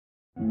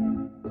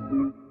Hi,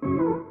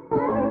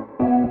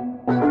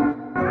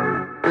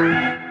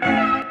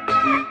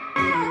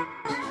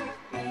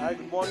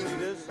 good morning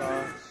leaders.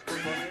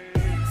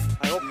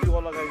 I hope you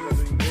all guys are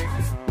doing great.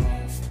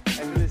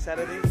 Actually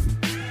Saturday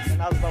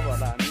and आज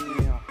तबहरुलाई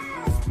हामी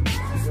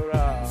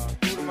एउटा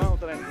टुरमा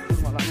उत्तरायण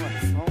टुरमा लाग्नु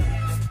भनेको छौं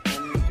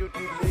अनि त्यो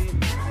टुर चाहिँ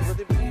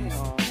जति पनि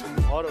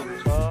घरहरु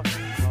छ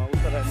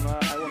उत्तरायणमा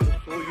I want to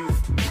show you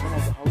some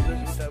of the houses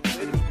which are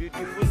very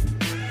beautiful.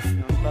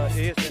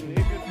 Yes, and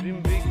if you dream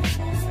big,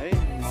 hey,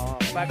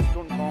 facts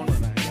don't count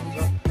भनेर भन्छ.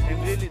 And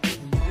really this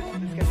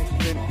can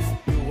explain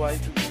you why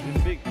to dream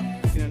big.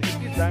 If these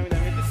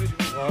beautiful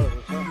घरहरु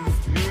छ,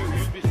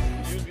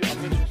 you'll be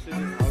amazed to see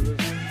these houses.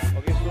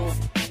 Okay, so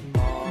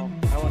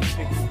I want to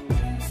take you to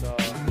the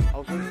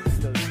houses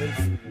which are very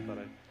beautiful.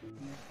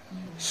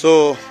 So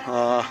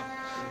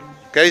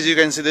guys, you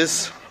can see this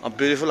a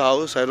beautiful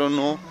house. I don't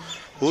know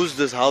whose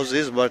this house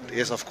is, but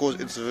yes, of course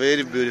it's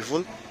very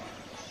beautiful.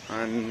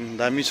 And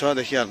dami cha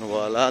dekhihalnu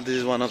bhayo hola. This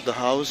is one of the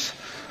house.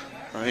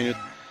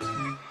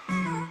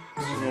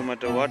 No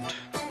matter what.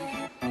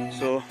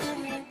 So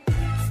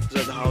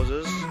these are the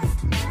houses.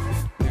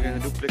 You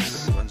can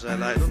duplex ones. I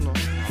don't know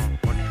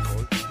what it's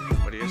called,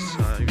 but yes,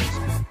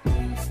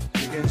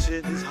 you can see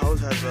this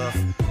house has a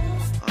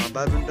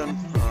badminton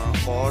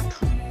court,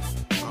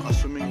 a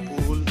swimming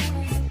pool. You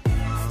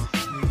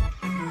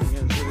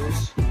can see this.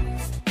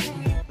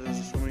 This is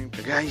a swimming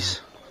pool,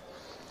 guys.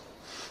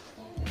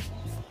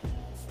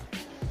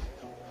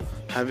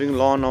 Having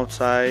lawn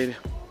outside.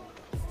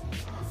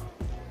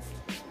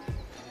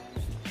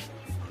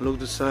 Look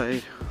this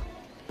side.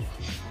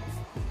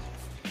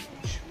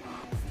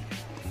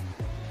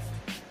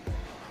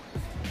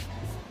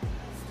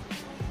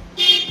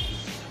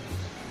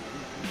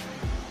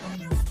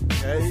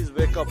 Guys,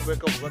 wake up,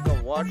 wake up, wake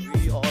up. What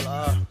we all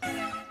are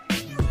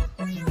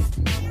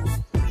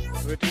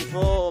waiting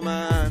for,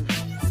 man.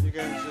 You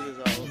can see this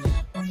house.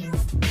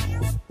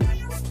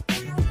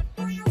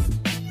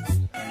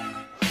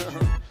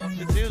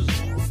 It's huge.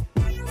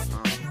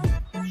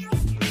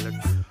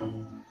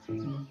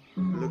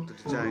 Look the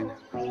design.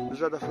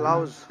 These are the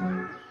flowers. These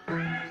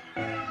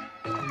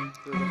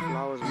are the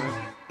flowers, man.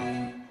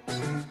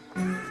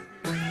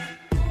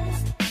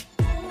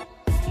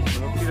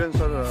 Kittens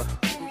are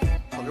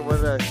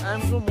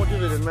I'm so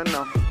motivated, man,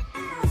 now.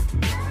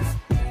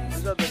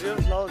 These are the real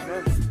flowers,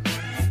 man.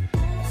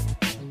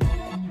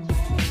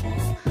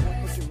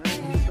 Look at you, man.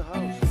 This is the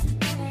house.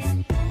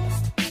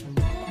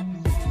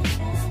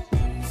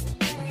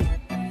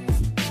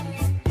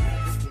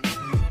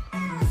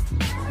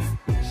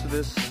 So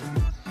this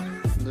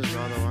is the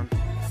other one.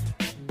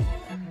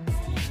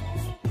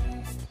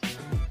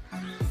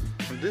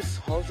 These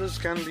houses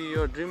can be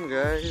your dream,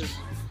 guys.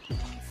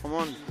 Come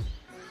on.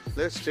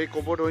 Let's take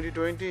over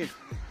 2020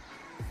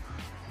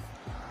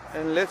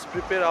 and let's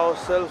prepare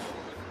ourselves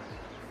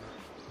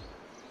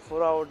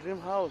for our dream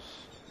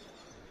house.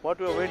 What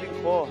we're waiting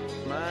for,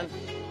 man.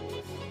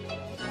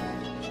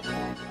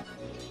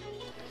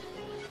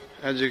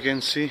 As you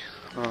can see,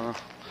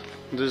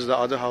 this is the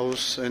other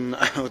house in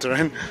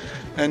Uttarayan,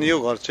 and you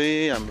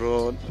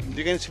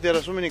can see there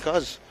are so many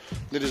cars.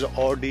 There is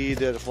Audi,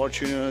 there are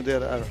Fortuner,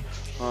 there are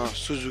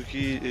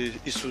Suzuki,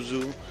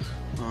 Isuzu.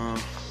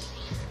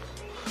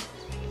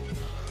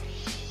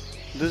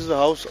 This is the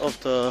house of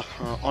the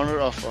owner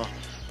of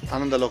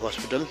Anandalok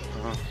Hospital.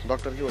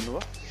 Doctor ki bhannu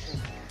bhayo?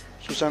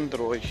 Sushant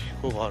Roy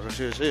ko ghar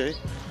raheछ है.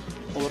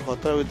 Over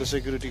khatra with the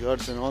security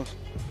guards and all.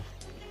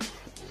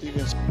 You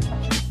can see.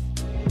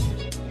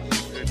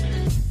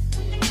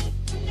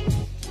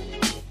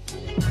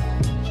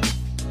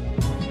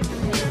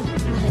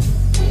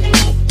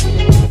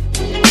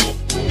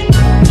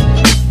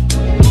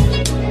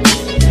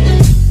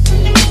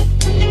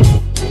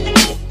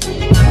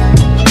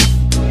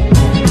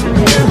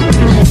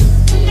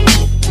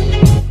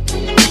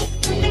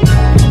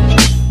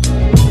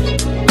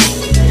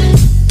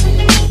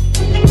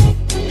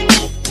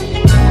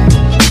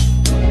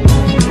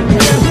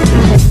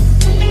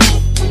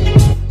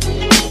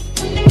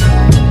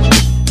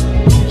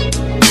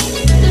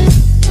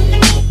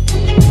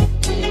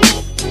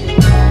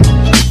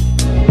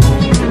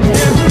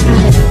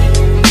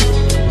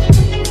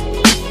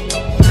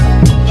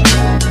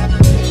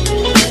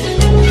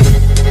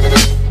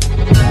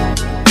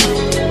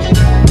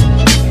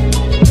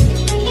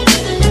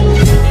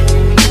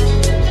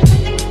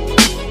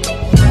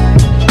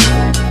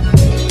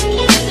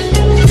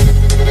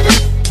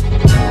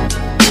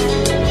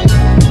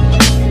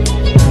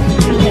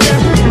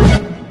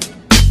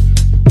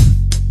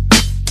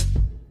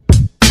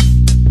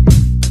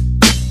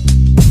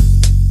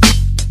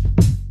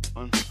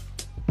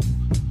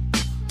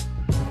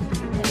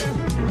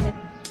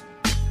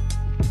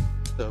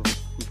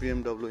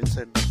 BMW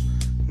inside the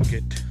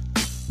gate.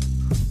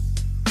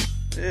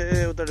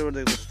 Hey, उधर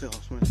देख सकते हो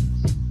उसमें.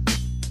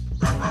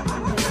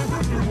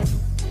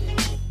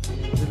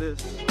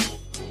 This.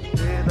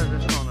 Hey, that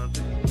is an honor.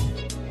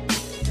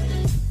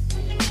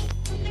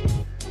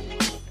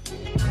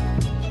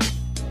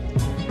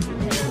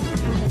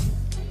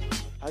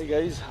 Hi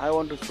guys, I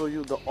want to show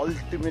you the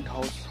ultimate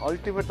house.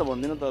 Ultimate त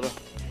भन्दिनँ तर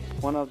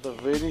one of the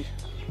very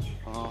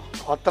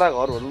खतरा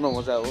घर भनौँ न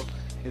म चाहिँ अब.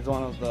 It's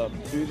one of the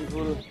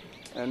beautiful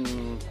and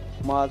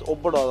म आज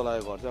ओभर डर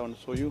लागेको घर चाहिँ I want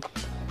to show you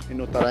in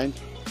Uttarayon.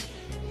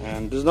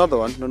 And this is not the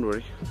one, don't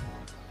worry.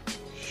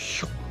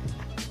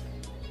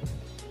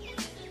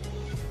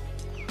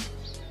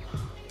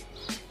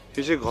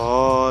 यो चाहिँ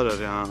घर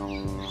अरे.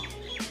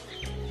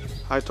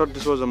 I thought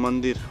this was a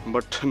mandir,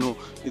 but no,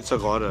 it's a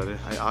घर अरे.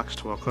 I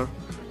asked worker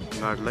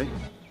guard like,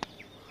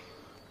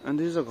 and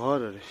this is a घर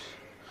अरे.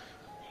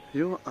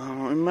 You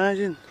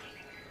imagine.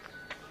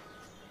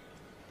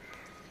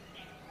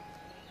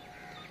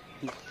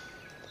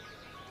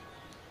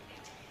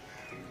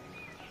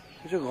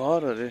 It's a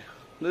घर अरे.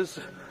 This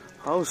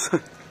house.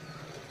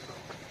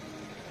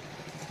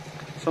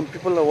 Some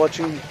people are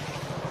watching.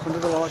 Some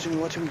people are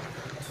watching.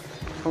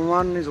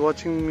 Someone is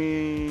watching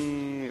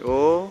me.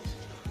 Oh,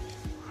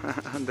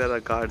 there are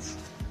guards.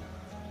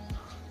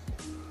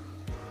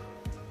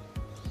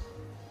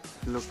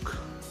 Look.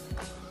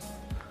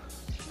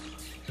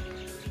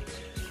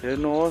 Here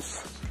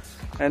knows.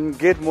 And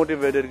get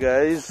motivated,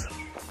 guys.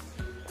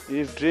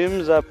 If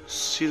dreams are.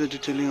 See the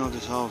detailing of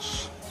this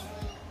house.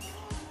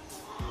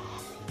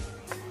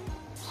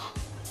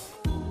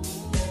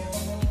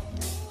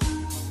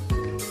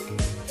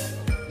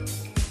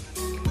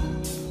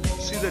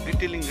 The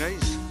detailing,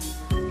 guys.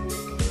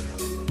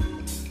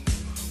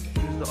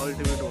 This is the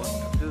ultimate one.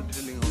 This is the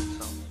detailing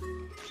also.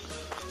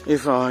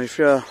 If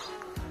you are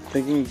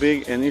thinking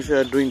big and if you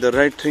are doing the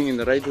right thing in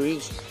the right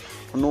ways,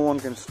 no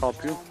one can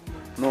stop you.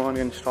 No one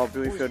can stop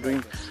you if you are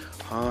doing,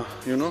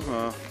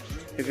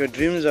 if your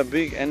dreams are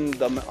big. And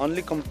the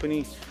only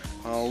company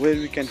where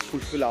we can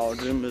fulfill our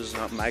dream is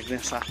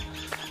Magnesa.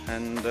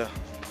 And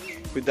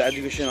with the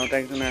education of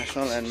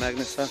International and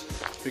Magnesa,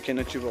 we can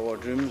achieve our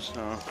dreams.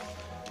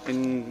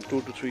 In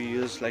 2 to 3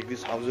 years, like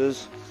these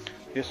houses.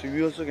 Yes,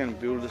 we also can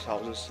build these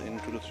houses in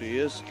 2 to 3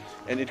 years,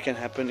 and it can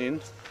happen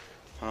in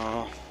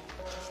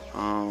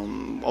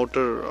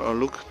outer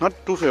look. Not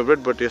too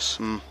favorite, but yes.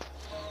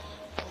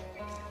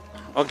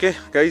 Okay,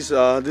 guys,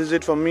 this is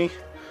it from me.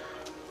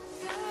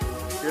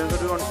 You want to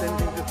do anything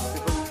to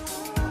people?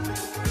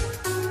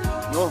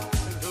 No.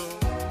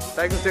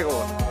 Thank you, take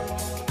over.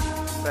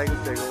 Thank you,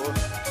 take over.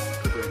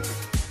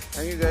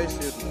 Thank you, guys.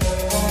 See you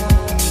tomorrow.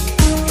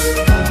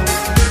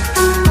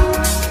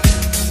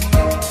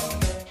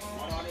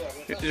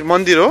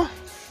 मन्दिर हो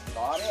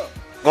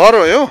घर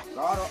हो यो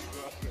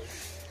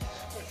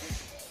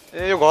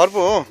ए यो घर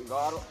पो हो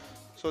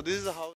so this is the house